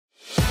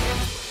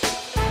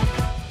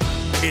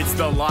It's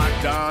the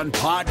Locked On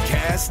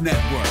Podcast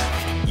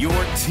Network, your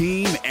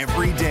team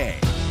every day.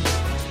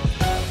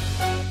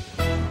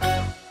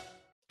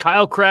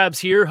 Kyle Krabs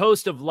here,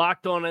 host of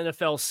Locked On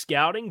NFL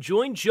Scouting.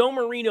 Join Joe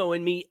Marino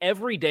and me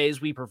every day as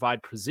we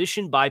provide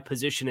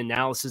position-by-position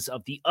analysis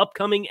of the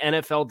upcoming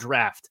NFL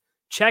Draft.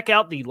 Check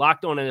out the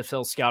Locked On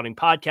NFL Scouting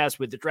podcast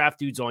with the Draft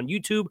Dudes on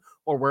YouTube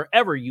or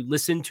wherever you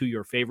listen to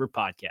your favorite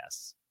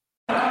podcasts.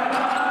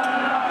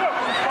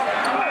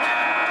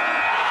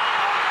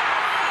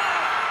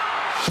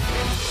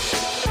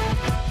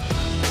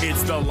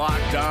 It's the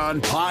Locked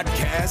On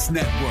Podcast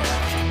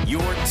Network,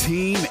 your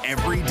team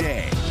every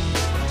day.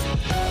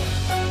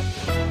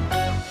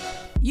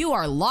 You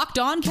are Locked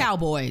On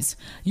Cowboys,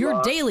 your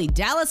daily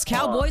Dallas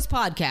Cowboys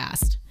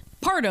podcast.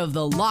 Part of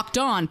the Locked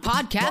On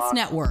Podcast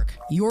Network,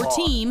 your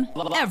team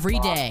every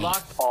day.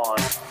 Locked on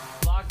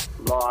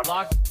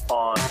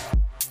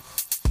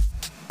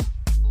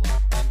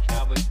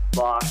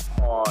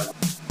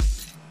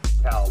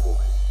Cowboys.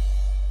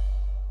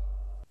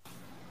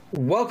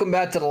 Welcome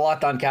back to the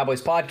Locked On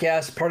Cowboys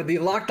podcast, part of the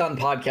Locked On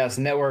Podcast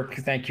Network.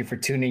 Thank you for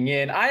tuning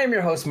in. I am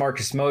your host,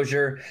 Marcus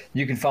Mosher.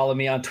 You can follow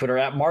me on Twitter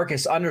at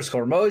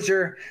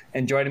Marcus_Mosher.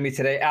 And joining me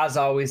today, as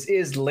always,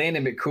 is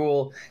Landon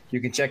McCool.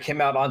 You can check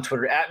him out on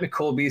Twitter at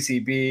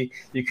McCoolBCB.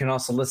 You can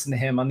also listen to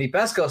him on the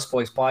Best Coast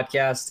Boys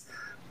podcast.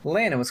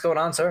 Landon, what's going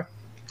on, sir?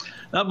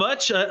 Not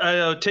much.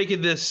 I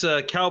taken this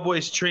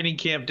Cowboys training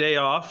camp day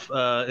off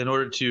in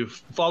order to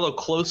follow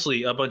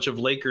closely a bunch of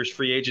Lakers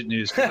free agent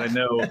news because I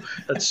know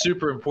that's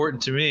super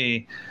important to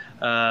me.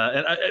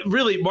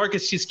 Really,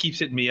 Marcus just keeps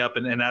hitting me up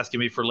and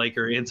asking me for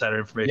Laker insider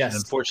information. Yes,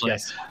 Unfortunately,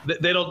 yes.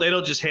 They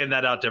don't just hand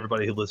that out to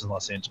everybody who lives in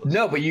Los Angeles.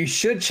 No, but you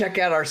should check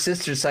out our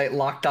sister site,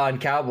 Locked On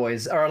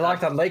Cowboys, or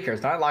Locked On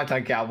Lakers, not Locked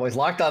On Cowboys,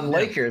 Locked On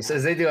Lakers,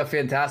 as they do a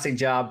fantastic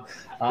job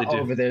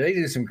over there. They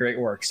do some great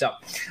work. So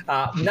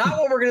not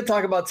what we're going to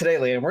talk about today,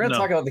 Landon. We're going to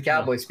talk about the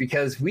Cowboys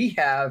because we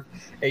have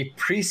a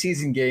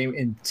preseason game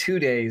in 2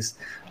 days.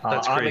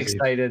 I'm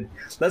excited.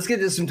 Let's get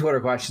to some Twitter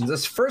questions.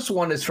 This first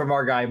one is from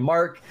our guy,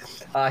 Mark.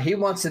 He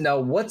wants to know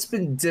what's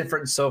been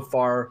different so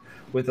far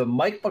with a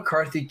Mike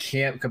McCarthy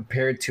camp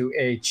compared to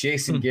a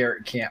Jason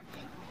Garrett camp.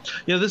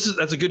 You know,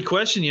 that's a good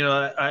question. You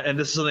know, and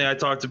this is something I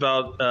talked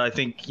about. I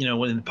think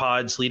when in the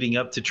pods leading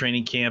up to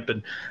training camp,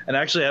 and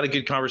actually had a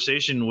good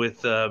conversation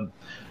with a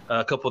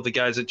couple of the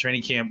guys at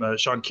training camp.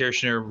 Sean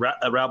Kirshner,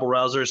 Rabble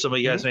Rouser. Some of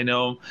you guys may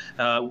know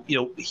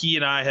him. He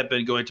and I have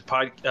been going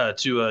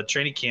to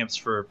training camps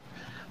for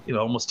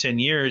almost 10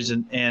 years,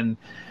 and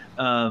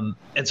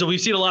so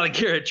we've seen a lot of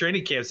Garrett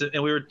training camps,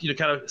 and we were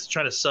kind of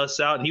trying to suss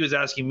out, and he was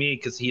asking me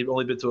because he had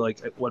only been through like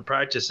one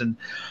practice, and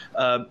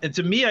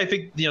to me I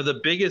think the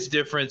biggest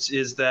difference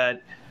is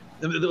that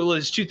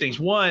there's two things.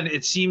 One,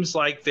 it seems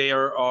like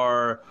there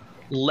are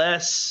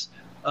less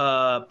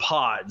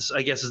pods,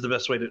 I guess is the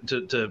best way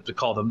to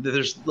call them.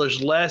 There's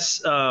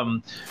less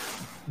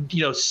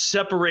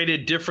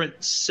separated different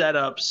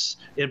setups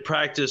in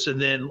practice,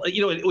 and then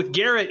with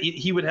Garrett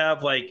he would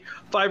have like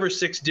 5 or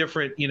 6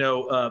 different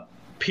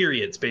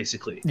periods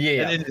basically,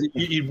 and then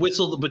you'd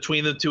whistle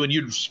between the two and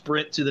you'd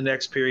sprint to the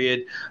next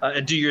period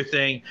and do your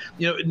thing.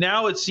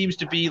 Now it seems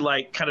to be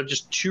like kind of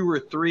just 2 or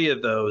 3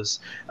 of those,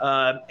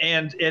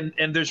 and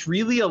there's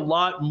really a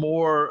lot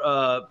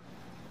more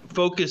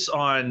focus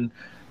on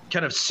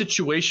kind of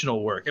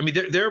situational work. I mean,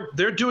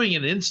 they're doing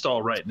an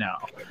install right now.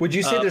 Would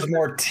you say there's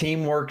more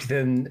teamwork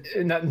than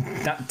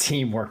not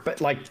teamwork, but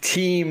like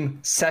team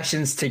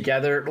sessions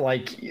together,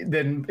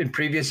 than in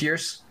previous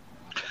years?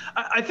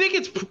 I think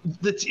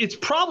it's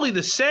probably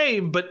the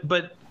same, but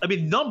I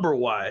mean number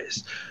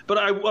wise. But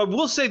I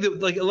will say that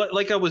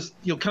like I was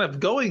kind of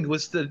going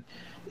was that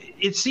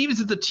it seems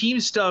that the team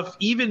stuff,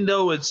 even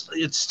though it's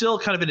still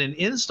kind of in an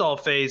install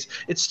phase,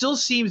 it still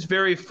seems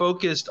very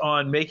focused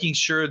on making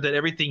sure that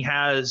everything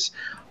has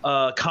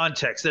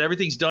context, that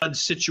everything's done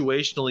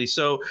situationally.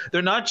 So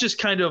they're not just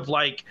kind of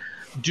like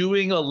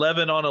doing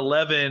 11 on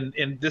 11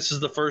 and this is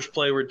the first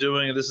play we're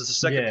doing and this is the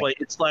second play.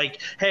 It's like,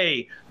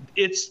 hey,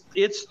 it's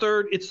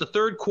the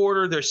third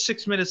quarter, there's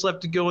 6 minutes left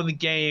to go in the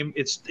game,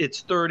 it's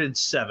 3rd and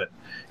 7.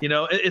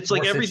 It's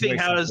like everything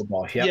has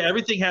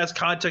everything has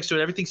context to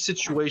it, everything's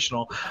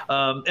situational,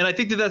 and I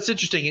think that's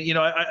interesting.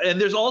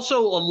 And there's also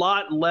a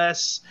lot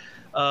less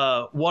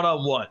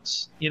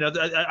one-on-ones.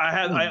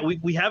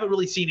 We haven't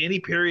really seen any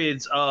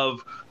periods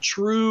of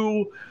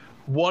true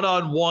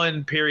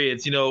one-on-one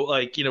periods,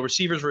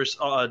 receivers versus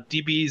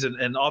DBs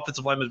and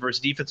offensive linemen versus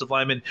defensive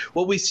linemen.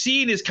 What we've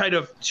seen is kind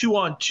of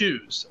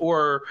 2-on-2s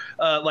or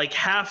like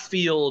half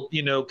field,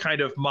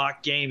 kind of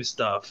mock game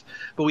stuff.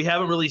 But we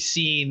haven't really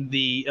seen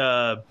the,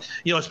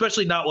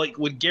 especially not like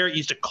when Garrett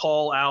used to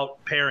call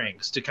out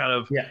pairings to kind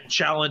of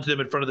challenge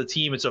them in front of the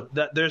team. And so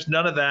there's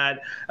none of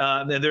that.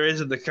 And there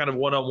isn't the kind of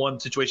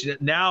one-on-one situation.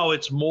 Now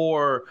it's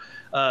more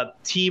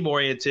team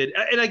oriented,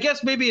 and I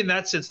guess maybe in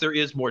that sense there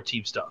is more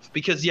team stuff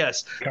because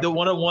the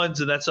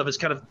one-on-ones and that stuff has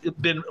kind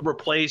of been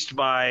replaced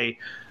by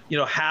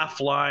half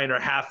line or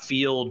half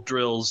field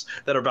drills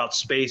that are about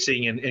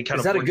spacing and kind of.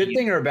 Is that a good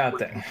thing or a bad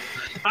thing?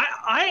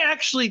 I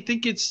actually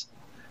think it's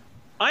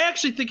I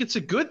actually think it's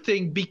a good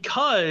thing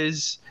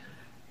because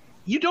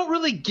you don't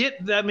really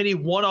get that many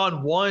true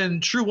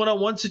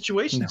one-on-one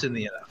situations in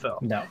the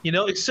NFL.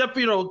 No. Except,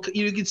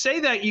 you could say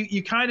that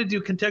you kind of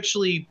do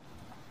contextually,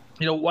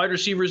 wide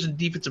receivers and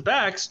defensive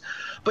backs.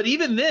 But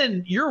even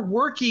then, you're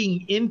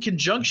working in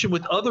conjunction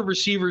with other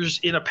receivers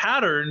in a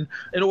pattern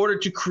in order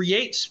to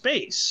create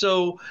space.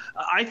 So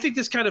I think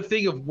this kind of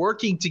thing of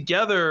working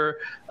together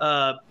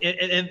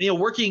and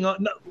working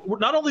on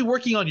not only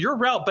working on your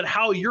route, but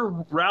how your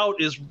route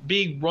is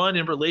being run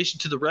in relation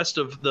to the rest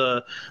of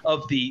the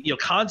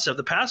concept,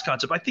 the pass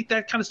concept. I think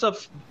that kind of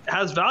stuff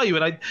has value.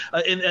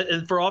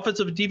 And for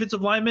offensive and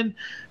defensive linemen,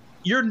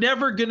 you're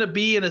never going to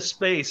be in a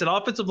space. An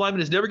offensive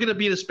lineman is never going to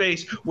be in a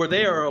space where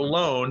they are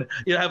alone.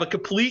 Have a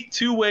complete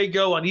two-way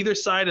go on either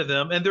side of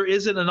them, and there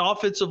isn't an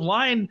offensive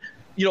line,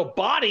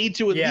 body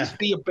to at least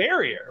be a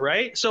barrier,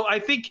 right? So I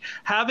think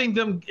having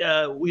them,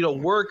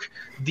 work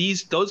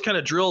those kind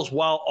of drills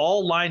while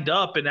all lined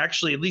up and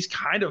actually at least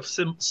kind of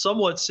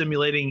somewhat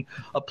simulating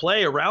a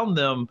play around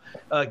them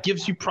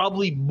gives you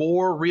probably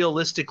more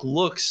realistic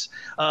looks.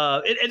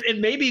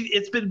 And maybe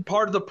it's been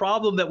part of the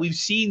problem that we've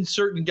seen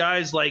certain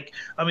guys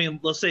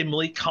let's say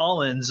Malik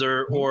Collins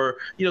or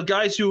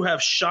guys who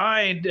have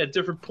shined at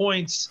different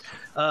points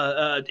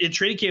in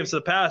training camps in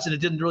the past, and it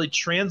didn't really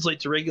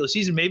translate to regular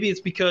season. Maybe it's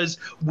because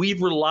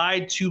we've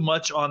relied too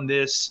much on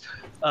this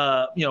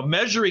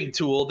measuring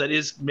tool that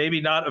is maybe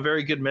not a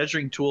very good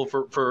measuring tool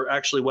for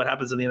actually what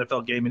happens in the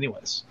NFL game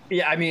anyways.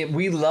 Yeah, I mean,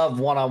 we love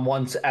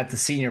one-on-ones at the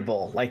Senior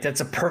Bowl.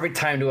 That's a perfect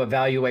time to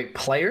evaluate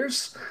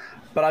players,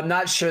 but I'm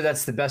not sure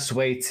that's the best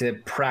way to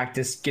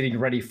practice getting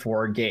ready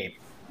for a game.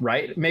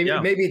 Right?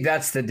 Maybe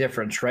that's the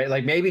difference,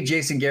 right? Maybe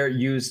Jason Garrett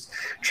used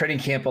training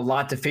camp a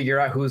lot to figure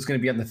out who's going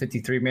to be on the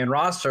 53-man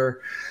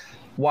roster,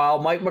 while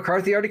Mike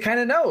McCarthy already kind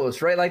of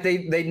knows, right?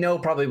 They know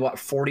probably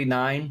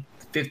 49,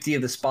 50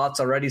 of the spots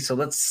already. So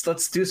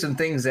let's do some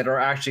things that are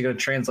actually going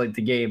to translate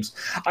to games.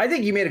 I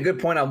think you made a good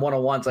point on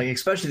one-on-ones,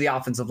 especially the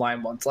offensive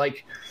line ones.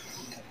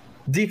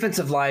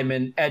 Defensive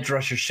linemen, edge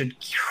rushers should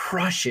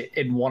crush it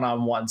in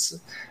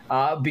one-on-ones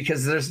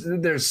because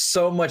there's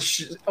so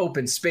much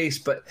open space,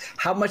 but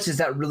how much does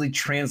that really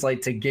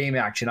translate to game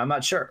action? I'm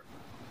not sure.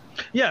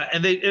 Yeah,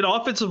 and an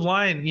offensive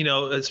line,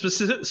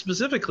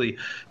 specifically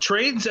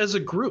trains as a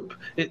group.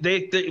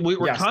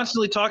 We're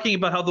constantly talking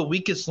about how the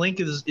weakest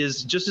link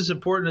is just as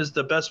important as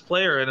the best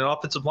player in an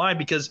offensive line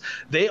because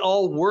they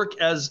all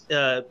work as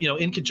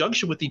in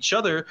conjunction with each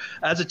other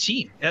as a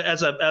team,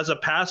 as a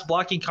pass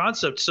blocking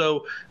concept.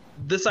 So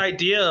this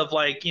idea of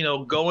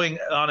going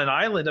on an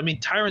island, I mean,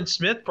 Tyron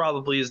Smith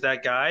probably is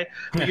that guy,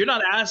 but you're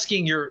not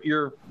asking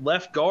your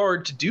left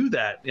guard to do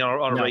that,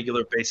 on a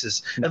regular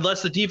basis,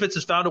 unless the defense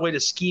has found a way to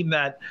scheme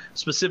that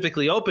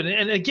specifically open.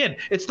 And again,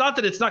 it's not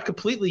that it's not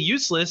completely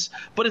useless,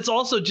 but it's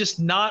also just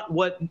not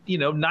what,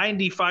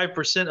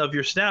 95% of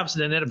your snaps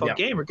in an NFL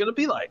game are going to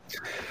be like.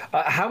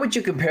 How would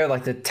you compare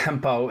the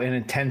tempo and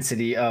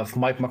intensity of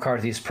Mike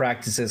McCarthy's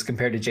practices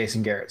compared to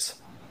Jason Garrett's?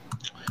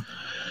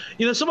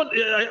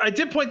 I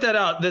did point that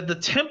out, that the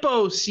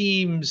tempo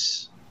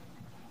seems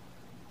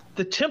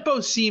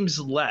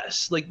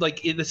less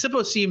the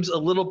tempo seems a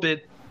little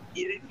bit,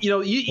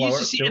 you used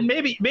to see, and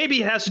maybe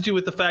it has to do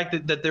with the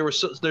fact that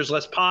there's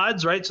less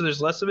pods, right? So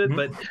there's less of it.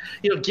 Mm-hmm.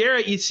 But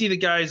Garrett, you see the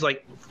guys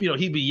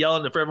he'd be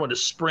yelling for everyone to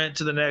sprint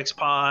to the next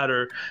pod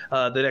or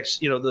the next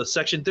the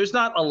section. There's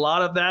not a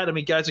lot of that. I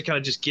mean, guys are kind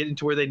of just getting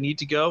to where they need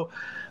to go.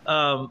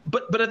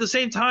 But at the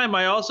same time,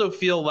 I also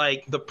feel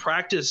like the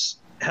practices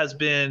have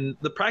been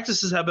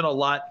a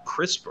lot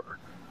crisper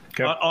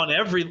on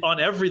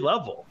every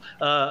level.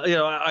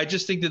 I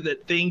just think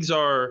that things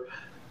are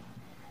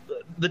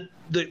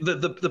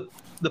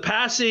the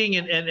passing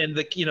and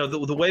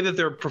the way that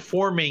they're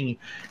performing,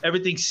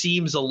 everything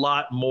seems a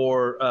lot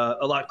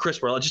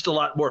crisper, just a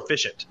lot more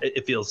efficient.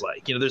 It feels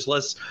like there's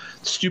less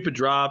stupid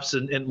drops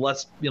and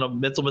less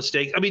mental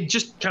mistakes. I mean,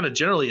 just kind of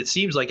generally it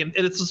seems like, and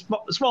it's a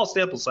small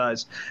sample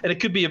size, and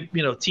it could be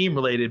team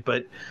related,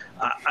 but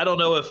I don't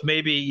know if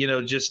maybe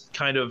just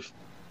kind of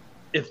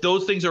if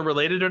those things are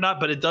related or not.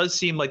 But it does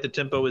seem like the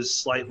tempo is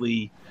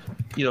slightly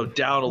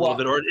down a little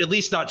bit, or at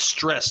least not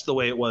stressed the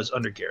way it was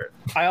under Garrett.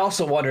 I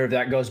also wonder if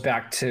that goes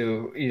back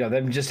to,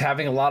 them just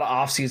having a lot of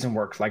off-season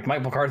work. Like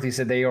Mike McCarthy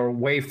said, they are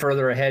way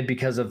further ahead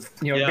because of,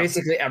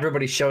 basically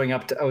everybody showing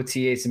up to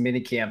OTAs and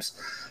mini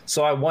camps.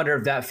 So I wonder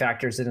if that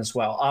factors in as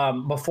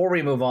well. Before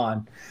we move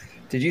on,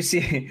 did you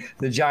see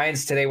the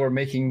Giants today were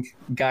making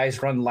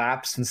guys run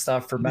laps and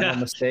stuff for mental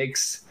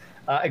mistakes,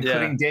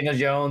 including Daniel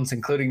Jones,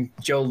 including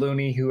Joe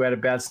Looney, who had a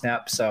bad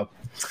snap. So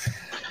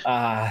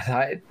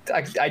I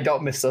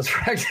don't miss those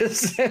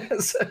practices.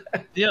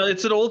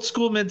 It's an old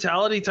school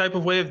mentality type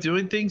of way of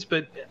doing things,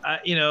 but I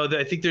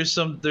think there's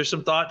some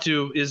thought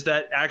to, is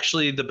that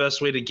actually the best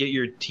way to get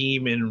your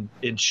team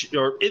in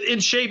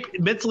shape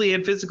mentally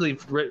and physically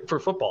for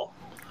football?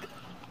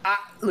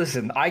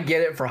 Listen, I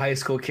get it for high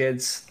school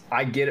kids.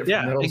 I get it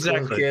for middle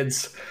school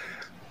kids.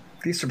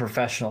 These are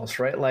professionals,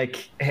 right?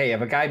 Hey,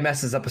 if a guy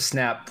messes up a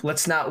snap,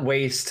 let's not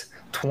waste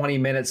 20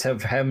 minutes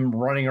of him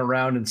running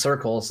around in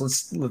circles.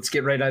 Let's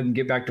get right out and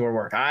get back to our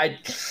work.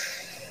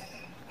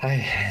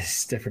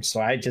 It's a different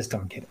story. I just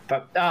don't get it.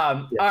 But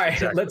all right,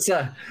 exactly.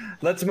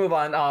 Let's move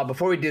on.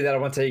 Before we do that, I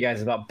want to tell you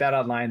guys about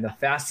BetOnline, the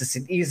fastest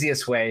and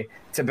easiest way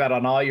to bet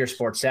on all your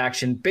sports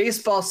action.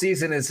 Baseball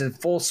season is in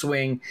full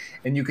swing,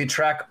 and you can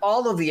track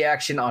all of the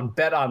action on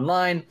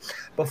BetOnline.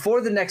 Before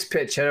the next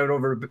pitch, head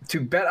over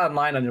to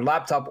BetOnline on your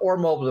laptop or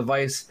mobile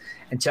device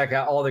and check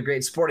out all the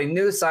great sporting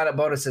news, sign-up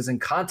bonuses,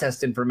 and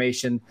contest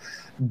information.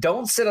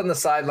 Don't sit on the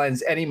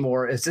sidelines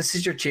anymore, as this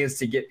is your chance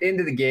to get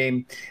into the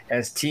game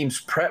as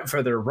teams prep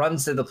for their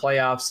runs to the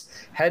playoffs.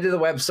 Head to the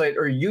website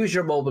or use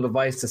your mobile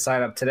device to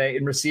sign up today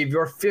and receive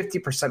your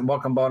 50%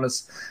 welcome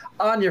bonus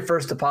on your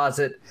first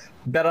deposit.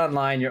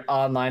 BetOnline, your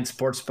online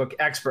sportsbook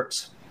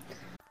experts.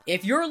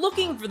 If you're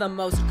looking for the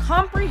most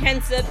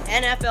comprehensive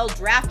NFL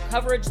draft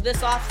coverage this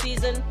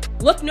offseason,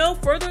 look no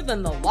further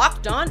than the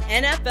Locked On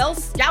NFL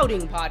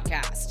Scouting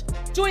Podcast.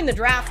 Join the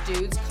draft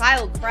dudes,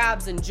 Kyle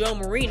Krabs and Joe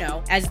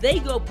Marino, as they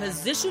go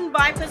position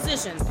by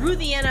position through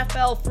the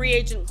NFL free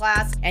agent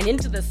class and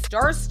into the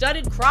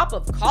star-studded crop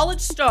of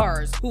college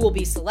stars who will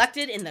be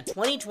selected in the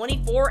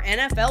 2024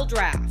 NFL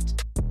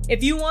Draft.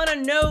 If you want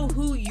to know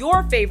who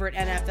your favorite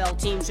NFL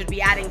team should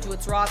be adding to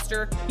its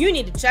roster, you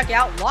need to check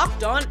out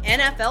Locked On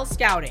NFL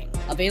Scouting,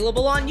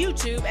 available on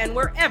YouTube and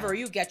wherever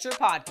you get your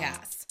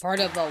podcasts. Part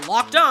of the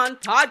Locked On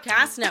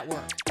Podcast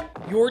Network,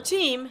 your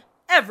team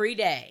every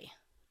day.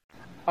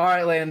 All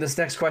right, Landon, this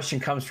next question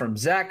comes from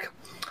Zach.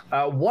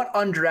 What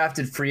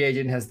undrafted free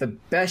agent has the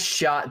best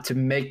shot to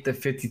make the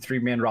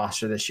 53-man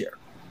roster this year?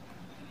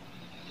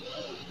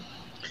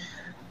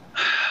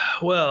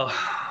 Well,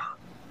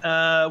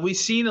 we've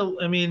seen,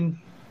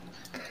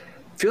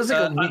 feels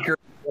like a weaker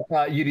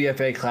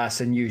UDFA class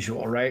than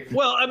usual, right?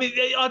 Well,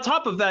 on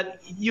top of that,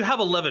 you have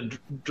 11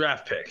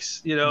 draft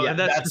picks, and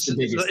that's the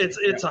biggest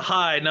it's a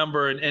high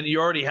number, and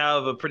you already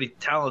have a pretty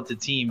talented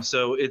team.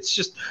 So it's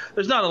just,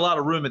 there's not a lot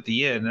of room at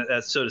the end,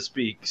 so to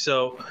speak.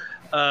 So,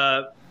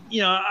 is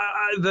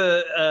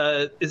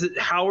it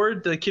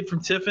Howard, the kid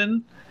from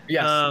Tiffin?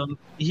 Yes.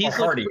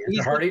 Hardy.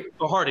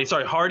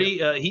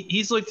 Hardy.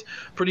 He's looked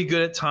pretty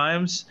good at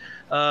times.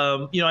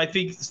 I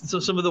think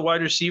some of the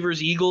wide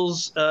receivers,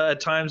 Eagles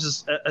at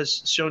times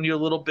has shown you a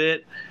little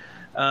bit.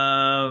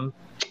 Who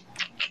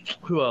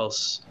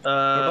else? What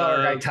about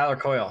our guy Tyler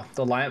Coyle,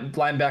 the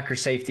linebacker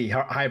safety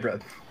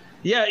hybrid?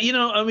 Yeah,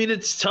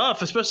 it's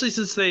tough, especially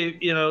since they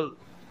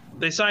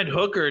signed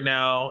Hooker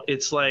now.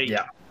 It's like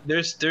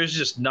there's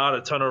just not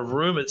a ton of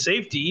room at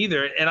safety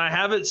either, and I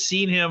haven't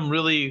seen him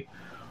really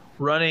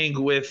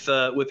running with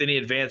any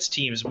advanced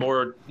teams,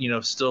 more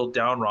still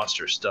down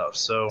roster stuff.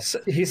 So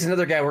he's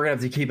another guy we're gonna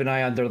have to keep an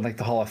eye on during like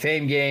the Hall of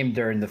Fame game,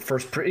 during the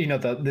first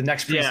the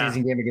next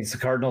preseason game against the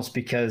Cardinals,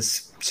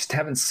 because just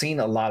haven't seen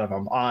a lot of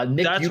them.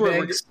 Nick That's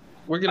Eubanks,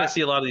 where we're gonna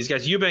see a lot of these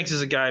guys. Eubanks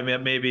is a guy,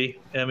 maybe.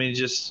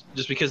 Just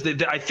because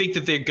I think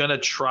that they're gonna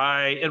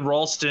try, and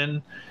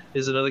Ralston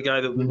is another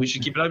guy that we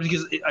should keep an eye on,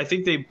 because I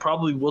think they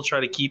probably will try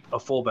to keep a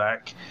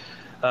fullback,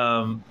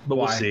 but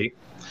we'll see.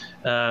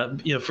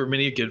 For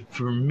many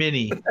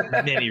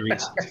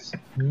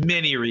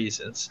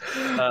reasons.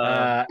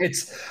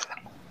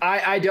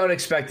 I don't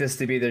expect this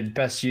to be the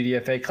best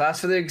UDFA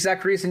class for the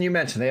exact reason you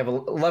mentioned. They have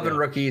 11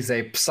 rookies.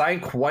 They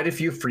signed quite a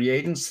few free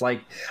agents.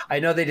 Like, I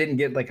know they didn't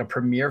get like a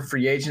premier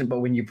free agent, but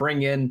when you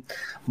bring in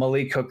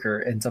Malik Hooker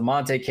and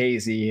Damontae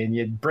Casey and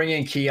you bring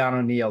in Keanu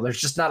O'Neal,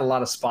 there's just not a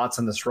lot of spots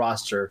on this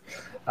roster.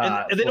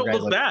 And they don't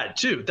look bad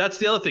too. That's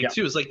the other thing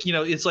too. Is like,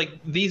 it's like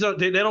these are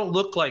they don't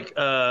look like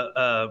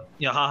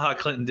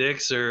Clinton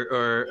Dix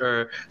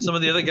or some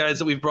of the other guys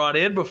that we've brought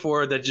in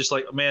before that just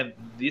like, man,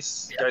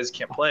 these guys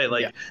can't play.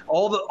 Like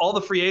all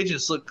the free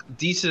agents look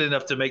decent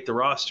enough to make the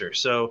roster.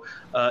 So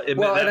I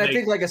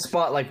think like a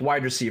spot like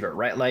wide receiver,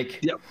 right?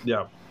 Like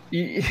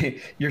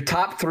your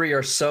top three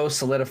are so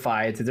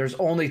solidified that there's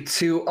only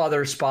two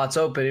other spots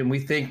open, and we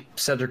think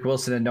Cedric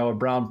Wilson and Noah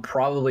Brown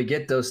probably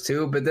get those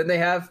two. But then they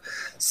have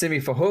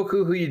Simi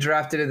Fehoko, who you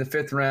drafted in the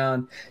 5th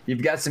round.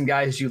 You've got some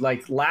guys you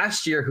liked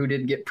last year who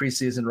didn't get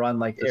preseason run,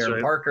 like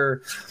Aaron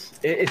Parker.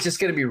 It's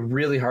just going to be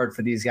really hard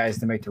for these guys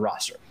to make the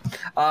roster.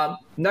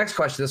 Next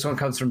question. This one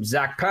comes from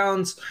Zach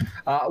Pounds.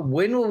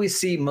 When will we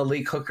see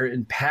Malik Hooker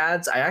in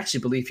pads? I actually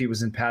believe he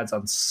was in pads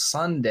on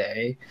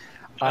Sunday.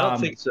 I don't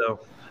think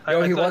so.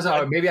 He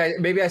wasn't.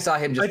 Maybe I saw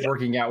him just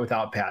working out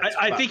without pads.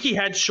 I think he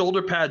had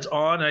shoulder pads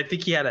on, and I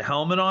think he had a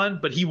helmet on,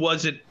 but he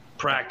wasn't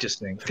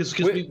practicing because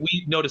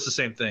we noticed the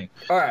same thing.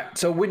 All right.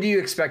 So when do you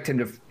expect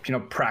him to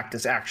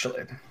practice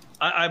actually?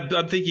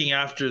 I'm thinking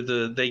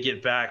after they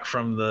get back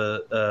from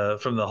the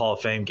Hall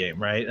of Fame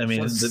game, right?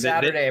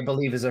 Saturday, I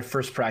believe, is their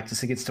first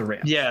practice against the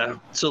Rams. Yeah,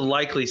 so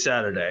likely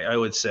Saturday, I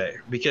would say,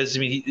 because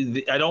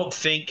I don't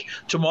think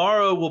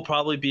tomorrow will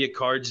probably be a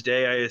Cards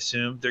day. I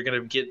assume they're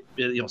going to get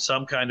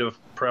some kind of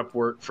prep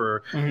work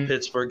for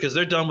Pittsburgh because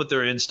they're done with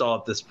their install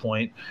at this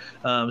point.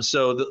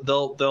 So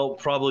they'll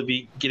probably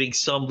be getting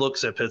some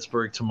looks at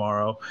Pittsburgh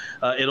tomorrow.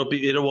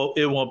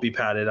 It won't be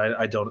padded.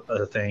 I don't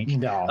think.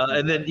 No.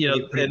 And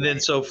then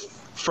so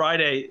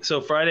Friday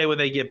when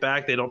they get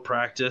back, they don't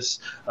practice.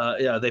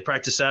 They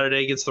practice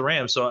Saturday against the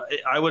Rams. So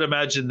I would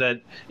imagine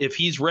that if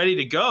he's ready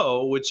to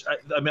go, which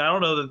I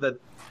don't know that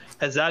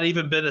has that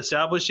even been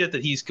established yet,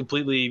 that he's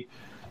completely,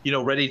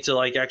 ready to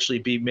like actually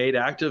be made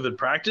active in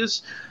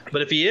practice.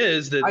 But if he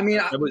is, then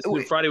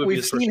Friday would be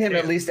his first game. We've seen him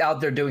at least out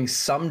there doing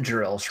some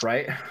drills,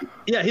 right?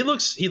 Yeah, he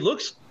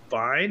looks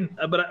fine,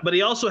 but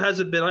he also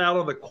hasn't been out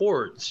on the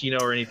courts,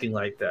 or anything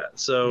like that.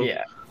 So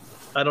yeah.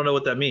 I don't know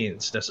what that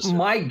means necessarily.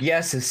 My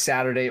guess is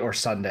Saturday or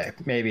Sunday,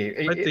 maybe.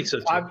 I think so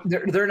too.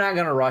 They're not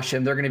going to rush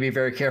him. They're going to be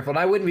very careful. And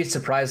I wouldn't be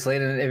surprised,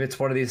 Layden, if it's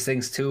one of these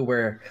things too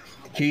where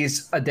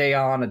he's a day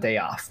on, a day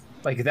off.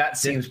 Like that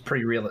seems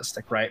pretty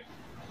realistic, right?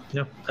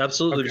 Yeah,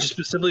 absolutely. Okay.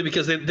 Just simply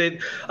because I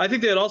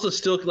think they'd also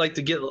still like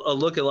to get a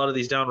look at a lot of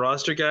these down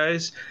roster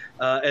guys,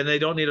 and they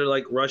don't need to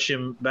like rush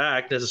him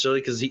back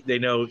necessarily because they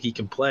know he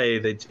can play.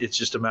 It's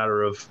just a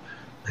matter of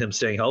him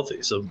staying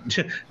healthy. So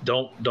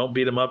don't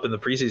beat him up in the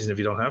preseason if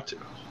you don't have to.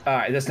 All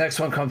right, this next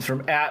one comes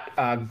from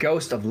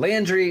Ghost of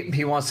Landry.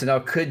 He wants to know,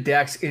 could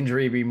Dak's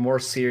injury be more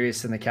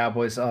serious than the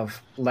Cowboys have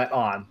let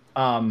on?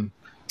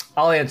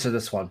 I'll answer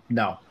this one.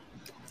 No.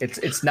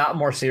 It's not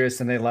more serious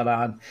than they let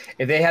on.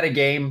 If they had a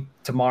game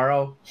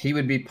tomorrow, he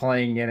would be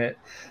playing in it.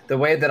 The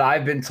way that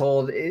I've been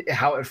told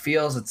how it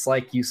feels, it's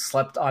like you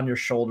slept on your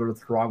shoulder the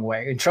wrong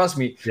way. And trust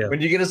me,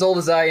 when you get as old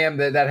as I am,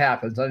 that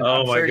happens. I'm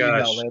sure you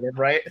know, Layden,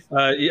 right?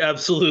 You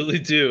absolutely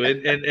do.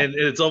 And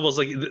it's almost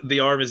like the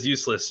arm is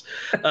useless.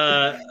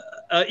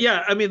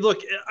 Yeah, I mean,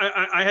 look,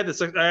 I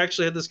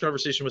actually had this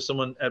conversation with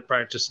someone at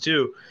practice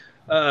too.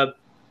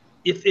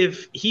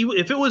 If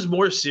it was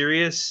more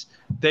serious,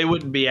 they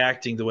wouldn't be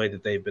acting the way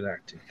that they've been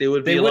acting. They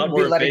would be a lot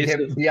more letting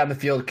him be on the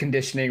field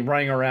conditioning,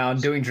 running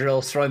around, doing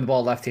drills, throwing the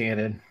ball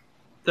left-handed.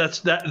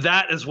 That's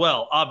that as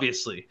well,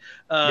 obviously.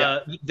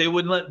 They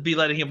wouldn't be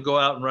letting him go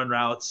out and run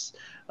routes.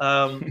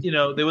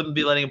 They wouldn't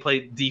be letting him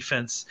play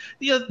defense.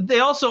 They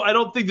also, I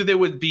don't think that they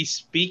would be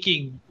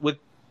speaking with.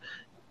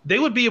 They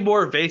would be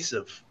more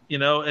evasive.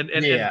 And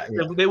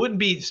they wouldn't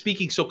be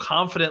speaking so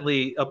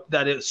confidently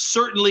that it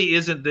certainly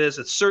isn't this,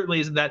 it certainly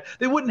isn't that.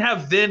 They wouldn't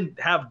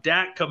have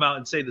Dak come out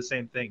and say the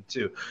same thing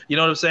too. You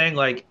know what I'm saying?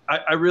 Like,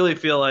 I really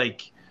feel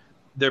like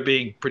they're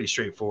being pretty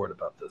straightforward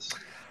about this.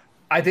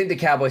 I think the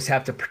Cowboys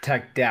have to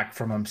protect Dak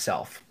from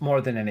himself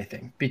more than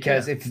anything,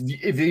 because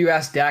if you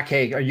ask Dak,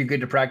 hey, are you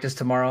good to practice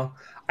tomorrow?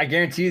 I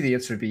guarantee you the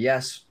answer would be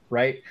yes,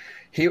 right?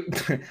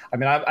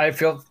 I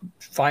feel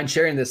fine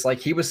sharing this. Like,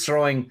 he was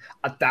throwing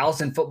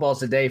 1,000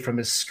 footballs a day from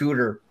his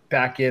scooter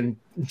back in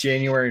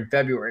January and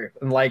February,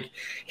 and like,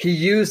 he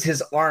used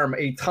his arm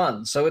a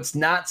ton. So it's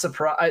not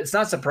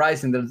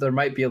surprising that there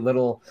might be a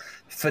little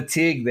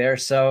fatigue there.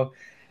 So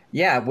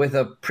yeah, with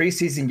a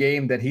preseason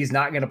game that he's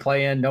not going to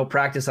play in, no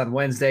practice on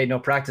Wednesday, no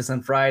practice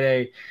on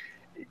Friday,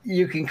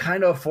 you can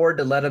kind of afford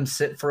to let him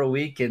sit for a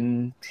week,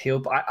 and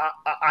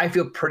I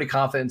feel pretty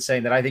confident in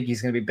saying that I think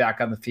he's going to be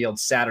back on the field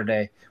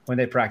Saturday when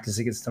they practice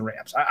against the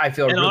Rams. I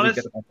feel really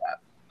good about that.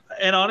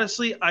 And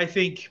honestly, I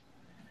think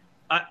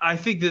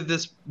that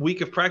this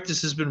week of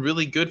practice has been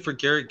really good for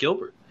Garrett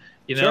Gilbert.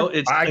 Sure.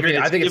 I agree.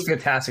 I think it's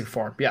fantastic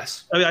for him.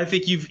 Yes. I mean, I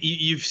think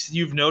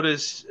you've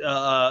noticed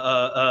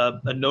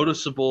a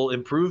noticeable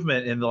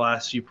improvement in the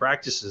last few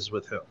practices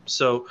with him.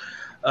 So,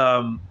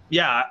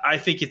 I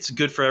think it's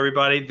good for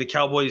everybody. The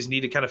Cowboys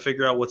need to kind of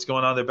figure out what's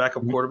going on in their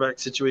backup quarterback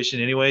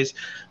situation anyways.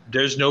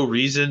 There's no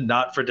reason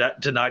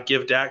to not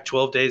give Dak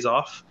 12 days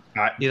off,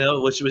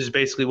 which was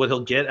basically what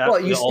he'll get. Well,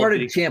 you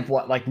started camp,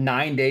 like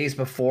 9 days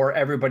before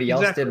everybody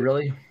else did,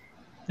 really?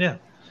 Yeah.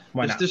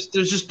 Why not? There's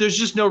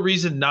just no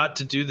reason not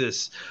to do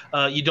this.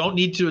 You don't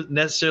need to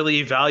necessarily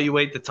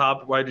evaluate the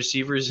top wide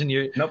receivers in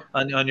your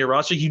on your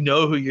roster. You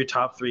know who your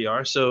top three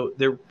are, so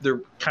there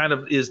kind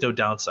of is no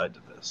downside to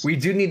this. We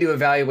do need to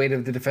evaluate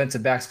if the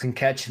defensive backs can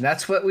catch, and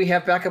that's what we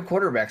have backup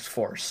quarterbacks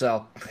for.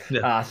 So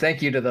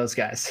thank you to those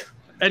guys.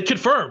 And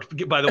confirmed,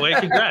 by the way.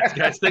 Congrats,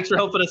 guys. Thanks for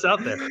helping us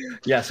out there.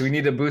 Yes, we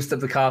need to boost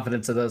up the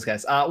confidence of those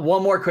guys.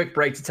 One more quick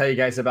break to tell you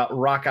guys about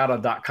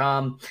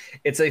rockauto.com.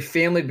 It's a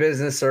family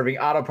business serving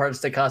auto parts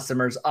to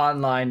customers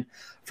online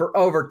for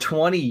over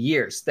 20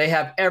 years. They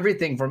have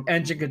everything from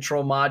engine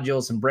control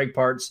modules and brake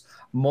parts,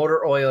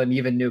 motor oil, and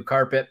even new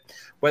carpet.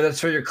 Whether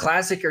it's for your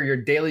classic or your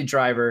daily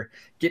driver,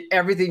 get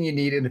everything you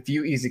need in a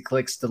few easy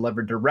clicks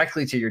delivered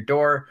directly to your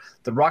door.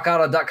 The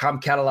rockauto.com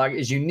catalog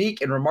is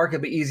unique and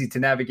remarkably easy to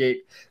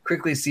navigate.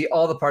 Quickly see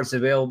all the parts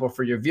available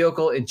for your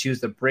vehicle and choose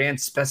the brand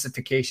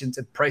specifications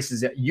and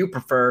prices that you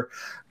prefer.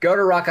 Go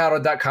to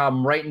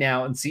rockauto.com right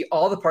now and see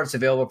all the parts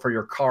available for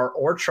your car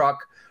or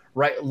truck.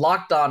 Right,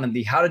 locked on in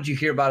the How Did You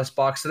Hear About Us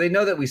box, so they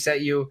know that we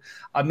sent you.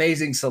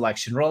 Amazing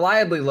selection,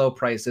 reliably low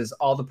prices,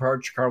 all the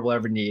parts your car will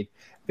ever need.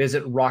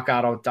 Visit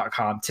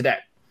rockauto.com today.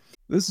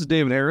 This is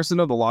David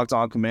Harrison of the Locked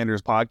On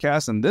Commanders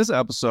podcast, and this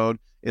episode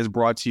is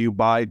brought to you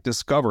by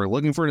Discover.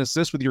 Looking for an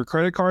assist with your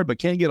credit card but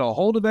can't get a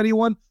hold of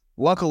anyone?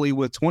 Luckily,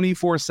 with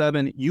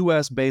 24/7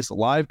 US-based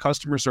live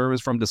customer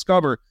service from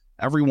Discover,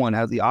 everyone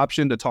has the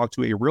option to talk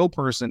to a real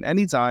person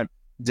anytime,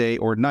 day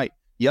or night.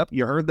 Yep,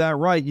 you heard that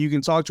right. You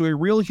can talk to a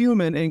real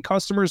human in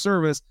customer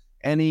service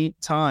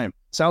anytime.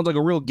 Sounds like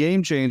a real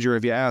game changer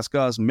if you ask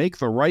us. Make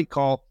the right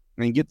call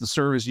and get the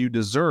service you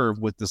deserve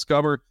with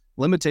Discover.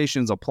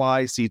 Limitations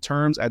apply. See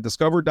terms at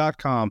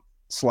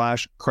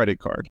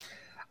discover.com/creditcard.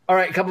 All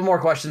right, a couple more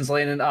questions,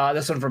 Landon.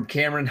 This one from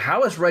Cameron.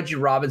 How has Reggie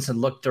Robinson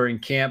looked during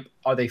camp?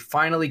 Are they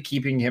finally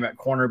keeping him at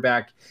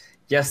cornerback?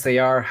 Yes, they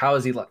are. How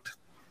has he looked?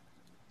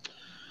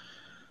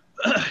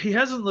 He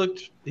hasn't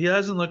looked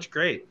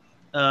great.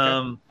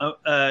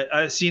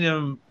 I've seen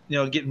him,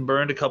 getting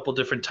burned a couple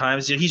different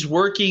times. He's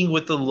working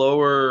with the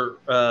lower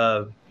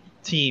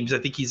teams. I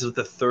think he's with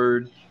the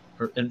third,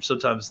 and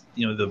sometimes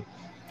the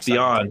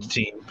beyond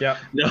team. Yeah.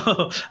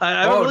 No,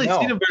 I haven't really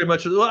seen him very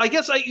much. Well, I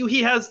guess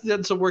he has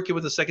done some working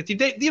with the second team.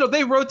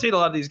 They rotate a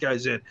lot of these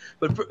guys in,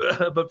 but for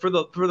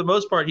the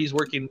most part, he's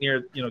working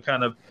near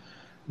kind of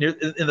near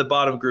in the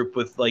bottom group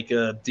with like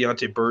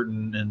Deontay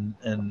Burton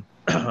and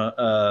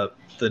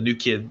the new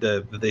kid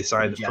that they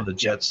signed from the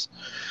Jets.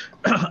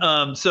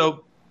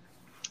 So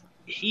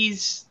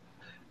he's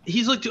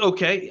looked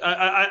okay.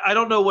 I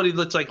don't know what he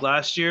looked like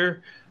last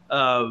year.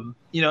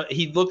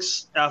 He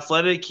looks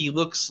athletic. He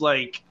looks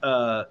like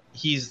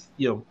he's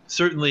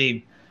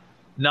certainly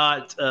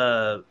not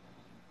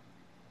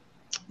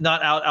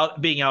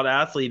being out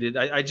athleted.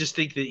 I just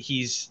think that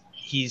he's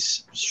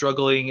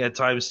struggling at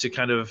times to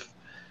kind of.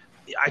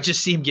 I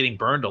just see him getting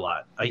burned a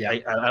lot. I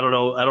don't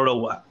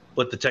know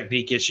what the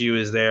technique issue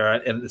is there,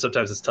 and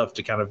sometimes it's tough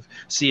to kind of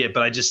see it.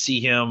 But I just see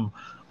him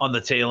on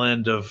the tail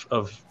end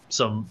of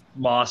some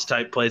Moss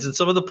type plays, and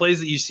some of the plays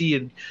that you see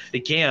in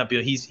camp.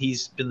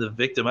 He's been the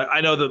victim. I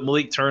know that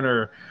Malik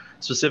Turner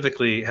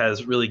specifically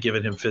has really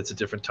given him fits at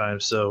different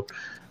times. So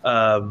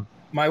my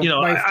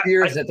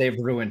fear is that they've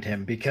ruined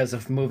him because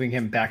of moving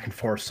him back and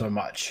forth so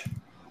much.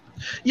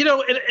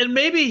 And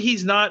maybe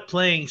he's not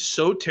playing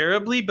so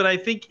terribly, but I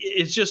think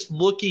it's just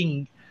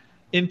looking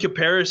in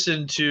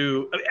comparison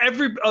to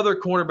every other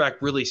cornerback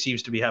really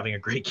seems to be having a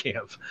great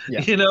camp,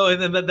 and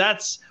then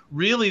that's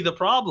really the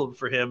problem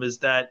for him is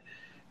that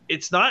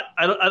it's not,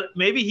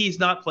 maybe he's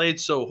not played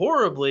so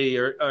horribly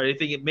or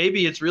anything.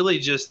 Maybe it's really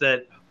just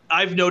that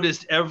I've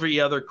noticed every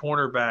other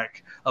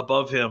cornerback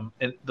above him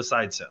and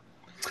besides him.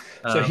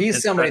 So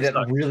he's somebody that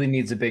really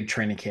needs a big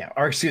training camp,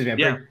 or excuse me, a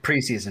big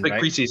preseason, big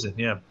right? Preseason,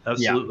 yeah,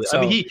 absolutely.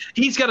 Yeah, so,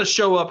 he's got to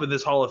show up in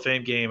this Hall of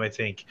Fame game, I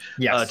think,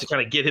 yes. To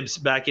kind of get him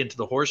back into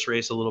the horse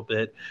race a little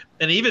bit.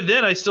 And even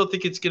then, I still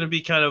think it's going to be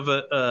kind of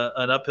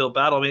an uphill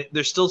battle. I mean,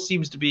 there still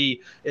seems to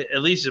be,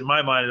 at least in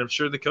my mind, and I'm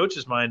sure the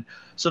coach's mind,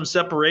 some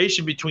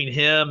separation between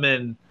him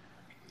and.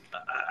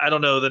 I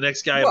don't know. The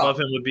next guy above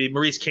him would be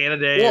Maurice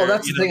Canady. Well,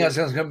 that's the thing I was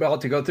about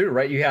to go through,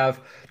 right? You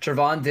have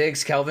Trevon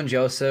Diggs, Kelvin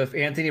Joseph,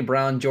 Anthony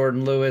Brown,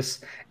 Jordan Lewis,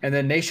 and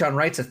then Nashawn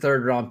Wright's a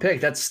third-round pick.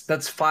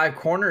 That's 5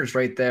 corners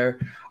right there.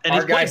 And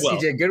our guy,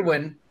 CJ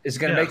Goodwin, is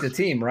going to make the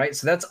team, right?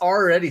 So that's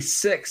already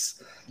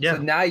 6. Yeah.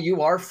 So now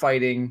you are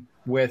fighting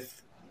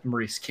with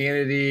Maurice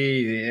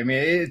Canady. I mean,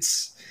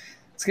 it's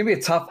going to be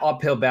a tough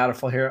uphill battle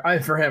for him. I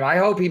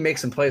hope he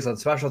makes some plays on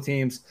special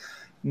teams.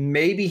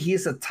 Maybe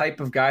he's the type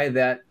of guy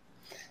that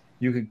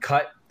you could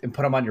cut and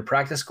put him on your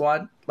practice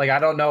squad. Like, I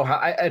don't know how,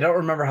 I don't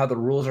remember how the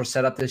rules are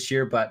set up this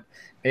year, but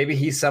maybe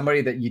he's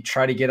somebody that you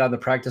try to get on the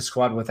practice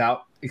squad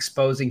without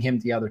exposing him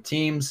to other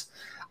teams.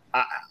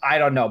 I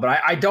don't know,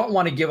 but I don't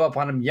want to give up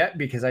on him yet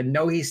because I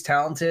know he's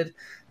talented,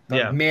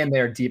 but man,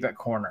 they're deep at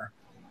corner.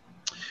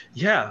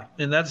 Yeah.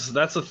 And that's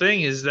the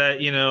thing is that,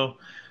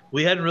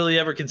 we hadn't really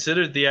ever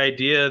considered the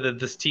idea that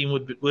this team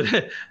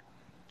would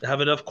have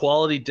enough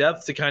quality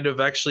depth to kind of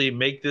actually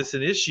make this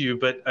an issue.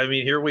 But I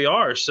mean, here we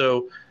are.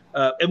 So,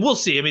 and we'll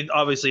see. I mean,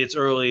 obviously it's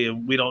early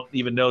and we don't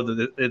even know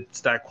that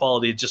it's that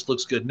quality. It just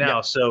looks good now.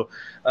 Yeah. So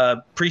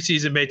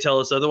preseason may tell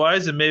us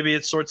otherwise, and maybe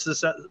it sorts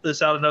this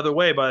out another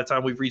way by the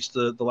time we've reached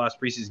the last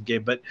preseason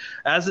game. But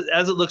as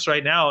it looks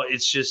right now,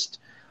 it's just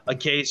a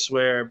case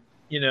where,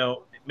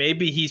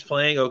 maybe he's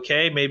playing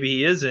okay, maybe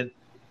he isn't.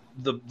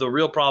 The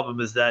real problem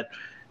is that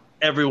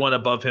everyone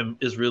above him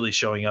is really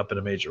showing up in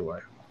a major way.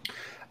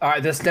 All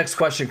right, this next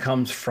question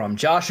comes from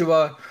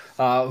Joshua.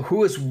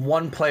 Who is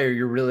one player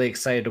you're really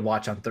excited to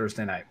watch on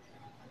Thursday night?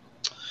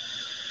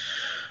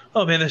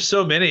 Oh, man, there's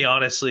so many,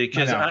 honestly,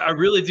 because I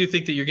really do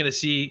think that you're going to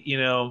see,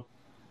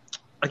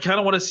 I kind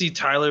of want to see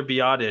Tyler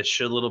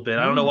Biadasz a little bit.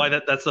 I don't know why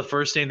that's the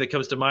first name that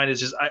comes to mind. Is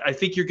just I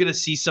think you're going to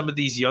see some of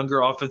these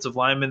younger offensive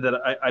linemen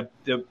that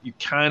you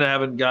kind of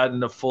haven't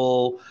gotten a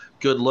full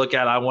good look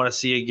at. I want to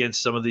see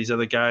against some of these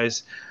other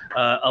guys.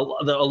 A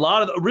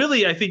lot of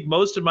really, I think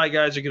most of my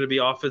guys are going to be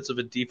offensive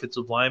and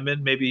defensive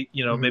linemen. Maybe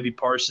maybe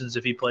Parsons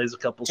if he plays a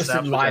couple just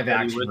snaps. Some live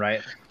action,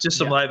 right? Just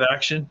some live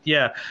action,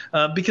 yeah.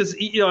 Because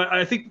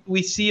I think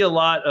we see a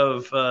lot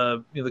of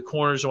the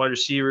corners and wide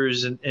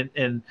receivers,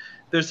 and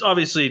there's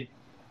obviously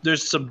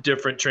there's some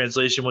different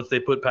translation once they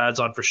put pads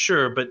on for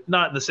sure, but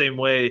not in the same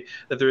way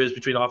that there is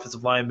between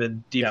offensive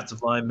linemen,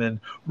 defensive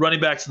linemen, running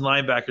backs and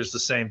linebackers the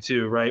same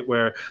too, right?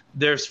 Where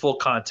there's full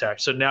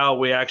contact. So now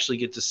we actually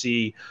get to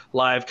see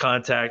live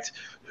contact.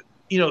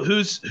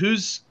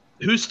 Who's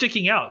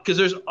sticking out? Because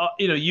there's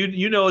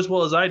you know as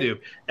well as I do,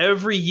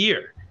 every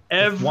year,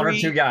 one or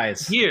two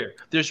guys here,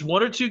 there's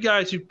one or two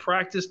guys who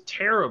practice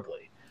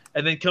terribly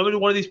and then come into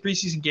one of these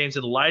preseason games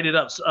and light it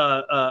up.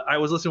 I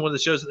was listening to one of the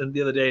shows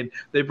the other day, and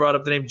they brought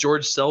up the name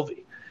George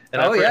Selvey. And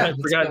I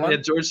forgot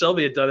that George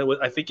Selvey had done it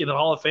I think in a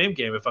Hall of Fame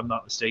game, if I'm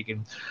not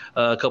mistaken,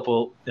 a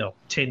couple,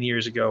 10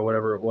 years ago,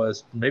 whatever it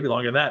was, maybe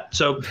longer than that.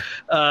 So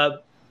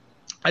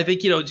I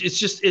think,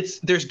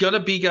 there's going to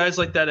be guys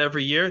like that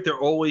every year. There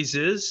always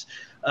is.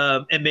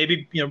 And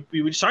maybe,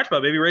 we just talked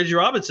about maybe Reggie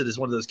Robinson is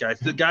one of those guys,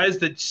 the guys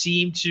that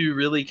seem to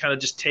really kind of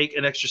just take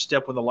an extra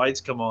step when the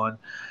lights come on.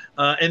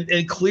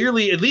 And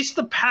clearly, at least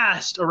the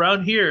past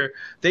around here,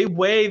 they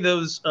weigh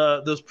those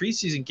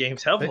preseason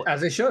games heavily,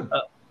 as they should.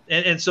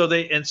 And so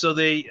they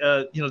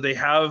they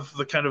have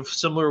the kind of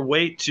similar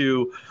weight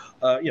to,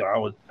 I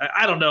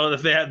don't know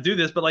if they have to do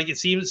this, but like it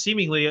seems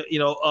seemingly,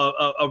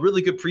 a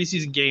really good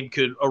preseason game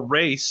could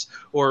erase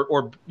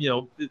or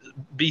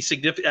be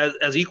significant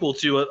as equal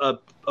to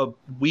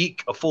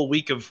a full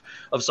week of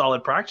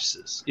solid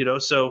practices.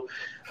 So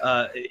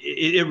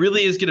it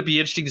really is going to be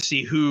interesting to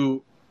see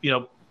who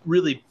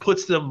really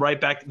puts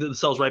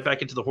themselves right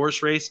back into the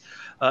horse race,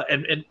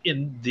 and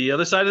in the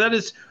other side of that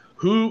is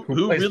who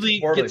really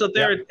poorly. Gets up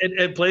there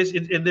and plays,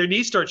 and their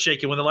knees start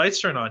shaking when the lights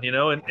turn on,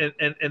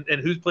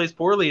 and who plays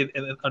poorly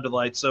under the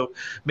lights. So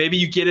maybe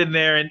you get in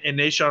there and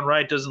Nahshon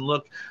Wright doesn't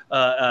look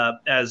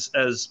as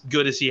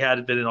good as he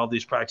had been in all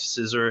these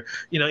practices, or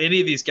any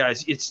of these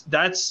guys.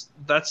 That's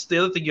the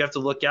other thing you have to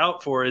look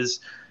out for is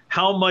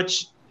how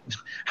much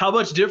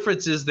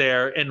difference is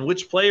there, and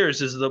which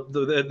players is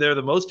they're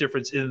the most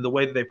difference in the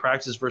way that they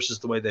practice versus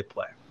the way they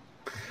play.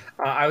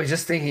 I was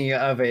just thinking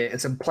of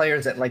some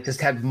players that just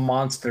had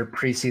monster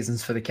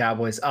preseasons for the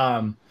Cowboys.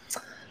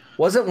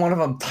 Wasn't one of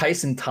them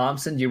Tyson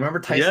Thompson? Do you remember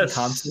Tyson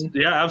Thompson?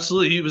 Yeah,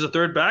 absolutely. He was a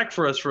third back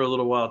for us for a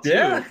little while too.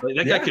 Yeah,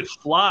 that guy could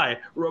fly.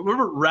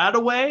 Remember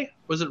Radaway?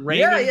 Was it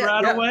Raymond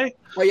Radaway?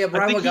 Yeah. Oh yeah,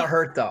 Radaway got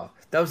hurt though.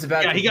 That was the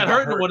bad. Yeah, he got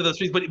hurt in one of those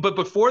things. But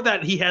before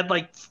that, he had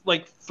like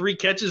 3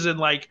 catches and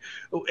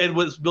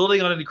was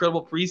building on an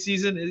incredible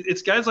preseason.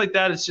 It's guys like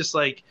that. It's just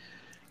like,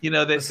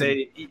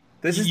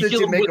 This is the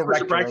Jamaica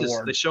Rector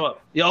Award. They show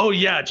up. Oh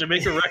yeah,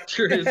 Jamaica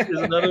Rector is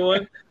another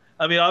one.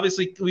 I mean,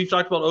 obviously, we've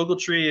talked about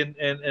Ogletree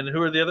and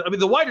who are the other? I mean,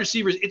 the wide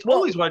receivers. It's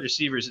always wide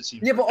receivers. It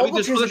seems. Yeah, but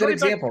Ogletree's a good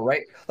example,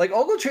 right? Like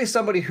Ogletree is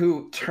somebody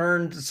who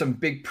turned some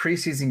big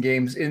preseason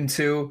games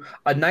into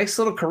a nice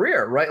little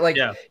career, right?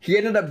 He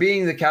ended up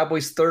being the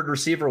Cowboys' third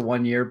receiver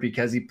one year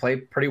because he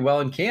played pretty well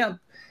in camp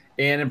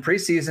and in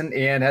preseason,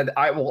 and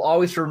I will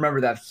always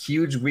remember that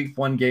huge Week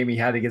 1 game he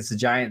had against the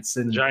Giants.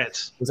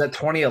 Was that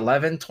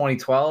 2011,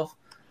 2012?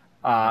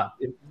 One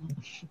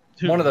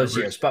of those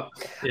years. But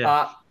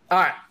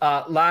all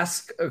right,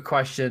 last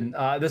question.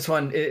 This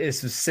one is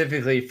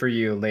specifically for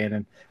you,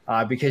 Landon,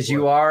 because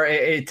you are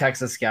a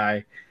Texas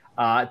guy.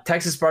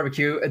 Texas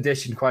barbecue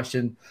edition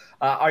question.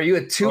 Are you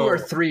a 2 or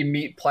 3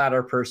 meat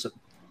platter person?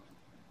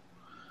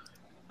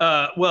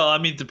 Well, I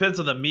mean, depends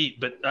on the meat,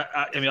 but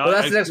that's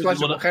the next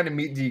question. What kind of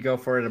meat do you go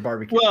for at a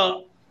barbecue?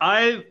 Well,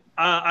 I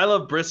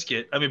love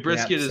brisket. I mean,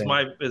 brisket is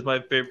my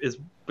favorite. Is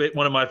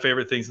one of my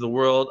favorite things in the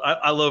world.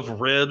 I love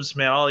ribs,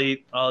 man. I'll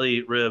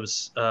eat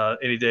ribs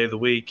any day of the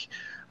week.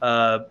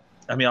 I'll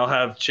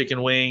have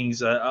chicken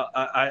wings.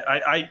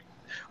 I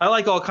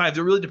like all kinds.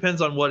 It really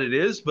depends on what it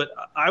is, but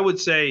I would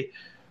say,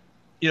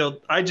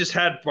 I just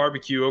had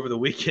barbecue over the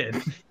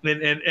weekend,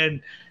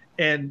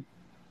 and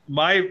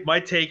my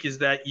take is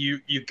that you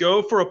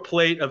go for a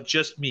plate of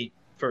just meat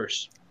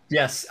first.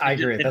 Yes, I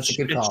agree. That's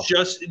a good call.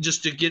 It's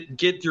just to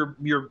get your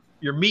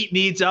meat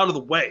needs out of the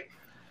way,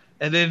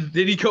 and then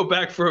you go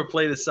back for a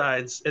plate of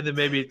sides, and then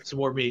maybe some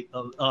more meat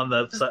on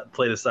the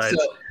plate of sides.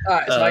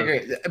 So I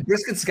agree.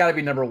 Brisket's got to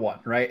be number 1,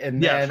 right?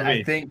 And then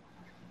I think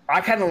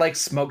I kind of like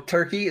smoked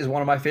turkey is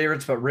one of my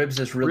favorites, but ribs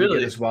is really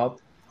good as well.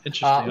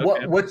 Interesting.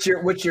 Okay. What's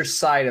your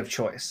side of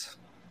choice?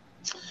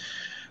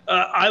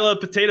 I love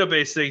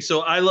potato-based things,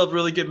 so I love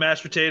really good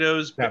mashed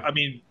potatoes. Yeah. I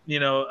mean, good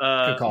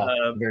call.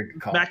 Very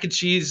good call. Mac and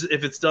cheese,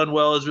 if it's done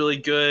well, is really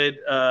good.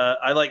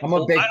 I like I'm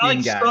a baked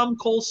bean guy. Some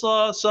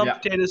coleslaw, some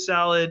potato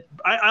salad.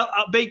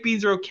 Baked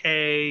beans are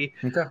okay.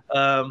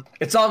 Okay.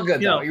 It's all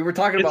good though. You were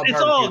talking about barbecue.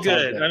 It's all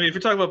good. I mean, if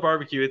you're talking about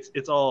barbecue,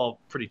 it's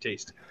all pretty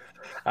tasty.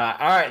 All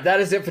right, that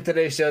is it for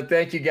today's show.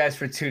 Thank you guys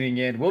for tuning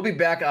in. We'll be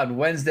back on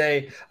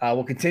Wednesday.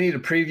 We'll continue to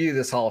preview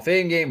this Hall of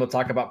Fame game. We'll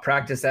talk about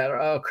practice that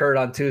occurred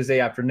on Tuesday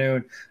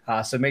afternoon.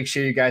 So make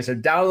sure you guys are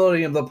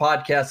downloading the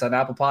podcast on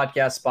Apple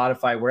Podcasts,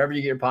 Spotify, wherever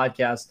you get your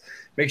podcasts.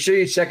 Make sure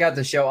you check out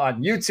the show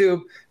on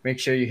YouTube. Make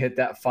sure you hit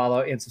that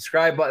follow and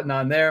subscribe button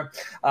on there.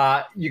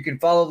 You can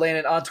follow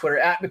Landon on Twitter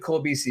at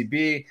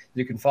NicoleBCB.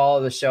 You can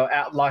follow the show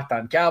at Locked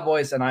On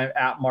Cowboys, and I'm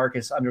at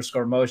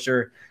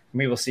Marcus_Mosher.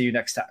 We will see you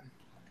next time.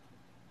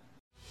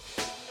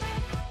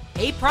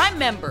 Hey, Prime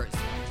members,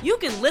 you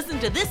can listen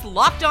to this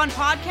Locked On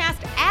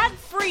podcast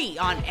ad-free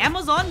on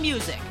Amazon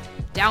Music.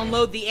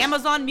 Download the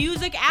Amazon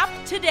Music app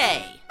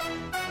today.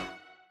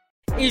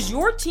 Is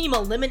your team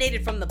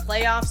eliminated from the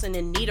playoffs and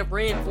in need of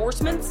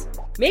reinforcements?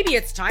 Maybe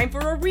it's time for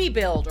a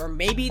rebuild, or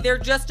maybe they're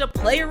just a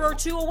player or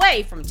two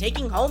away from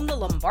taking home the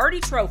Lombardi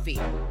Trophy.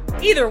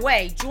 Either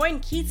way, join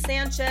Keith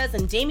Sanchez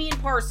and Damian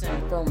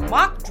Parson for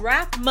Mock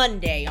Draft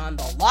Monday on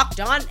the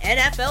Locked On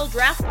NFL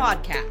Draft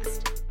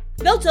Podcast.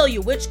 They'll tell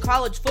you which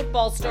college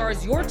football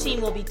stars your team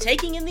will be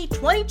taking in the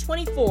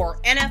 2024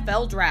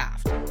 NFL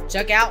Draft.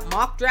 Check out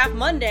Mock Draft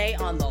Monday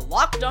on the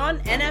Locked On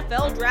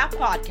NFL Draft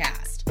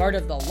Podcast, part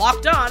of the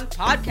Locked On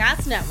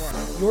Podcast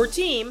Network, your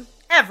team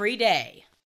every day.